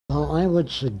Well, I would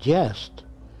suggest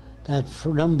that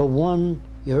for number one,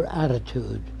 your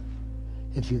attitude.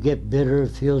 If you get bitter,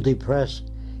 feel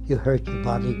depressed, you hurt your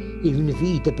body, even if you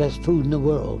eat the best food in the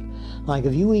world. Like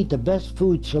if you eat the best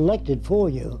food selected for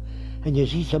you, and you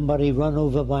see somebody run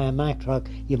over by a Mack truck,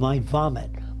 you might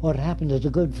vomit. What happened to the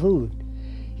good food?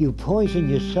 You poison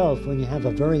yourself when you have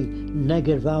a very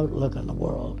negative outlook on the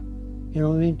world. You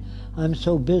know what I mean? I'm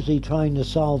so busy trying to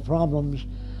solve problems,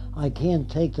 I can't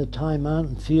take the time out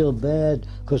and feel bad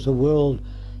because the world...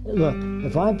 Look,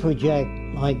 if I project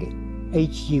like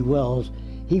H.G. Wells,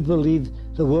 he believed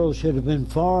the world should have been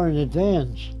far in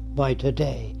advance by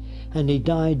today, and he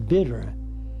died bitter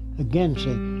against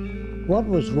it. What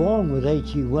was wrong with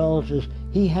H.G. Wells is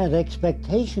he had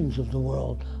expectations of the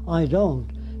world. I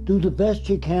don't. Do the best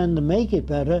you can to make it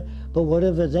better, but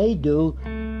whatever they do,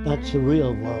 that's the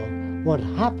real world. What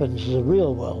happens is the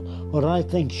real world. What I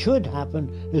think should happen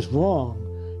is wrong.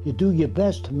 You do your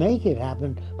best to make it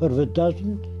happen, but if it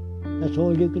doesn't, that's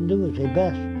all you can do is say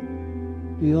best.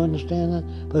 Do you understand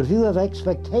that? But if you have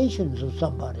expectations of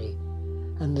somebody,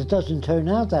 and it doesn't turn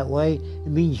out that way, it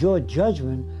means your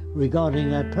judgment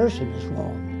regarding that person is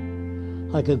wrong.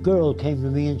 Like a girl came to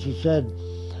me and she said,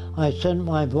 I sent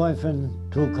my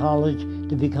boyfriend to college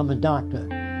to become a doctor.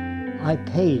 I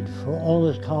paid for all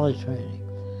his college training.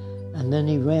 And then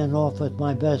he ran off with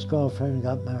my best girlfriend and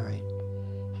got married.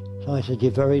 So I said,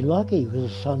 you're very lucky. He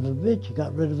was a son of a bitch. You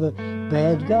got rid of a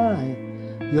bad guy.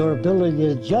 Your ability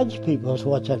to judge people is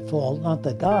what's at fault, not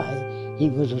the guy. He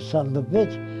was a son of a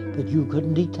bitch, but you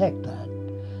couldn't detect that.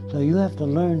 So you have to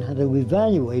learn how to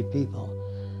evaluate people.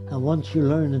 And once you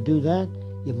learn to do that,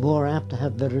 you're more apt to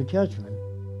have better judgment.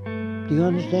 Do you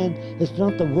understand? It's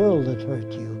not the world that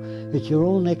hurts you. It's your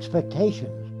own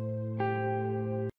expectations.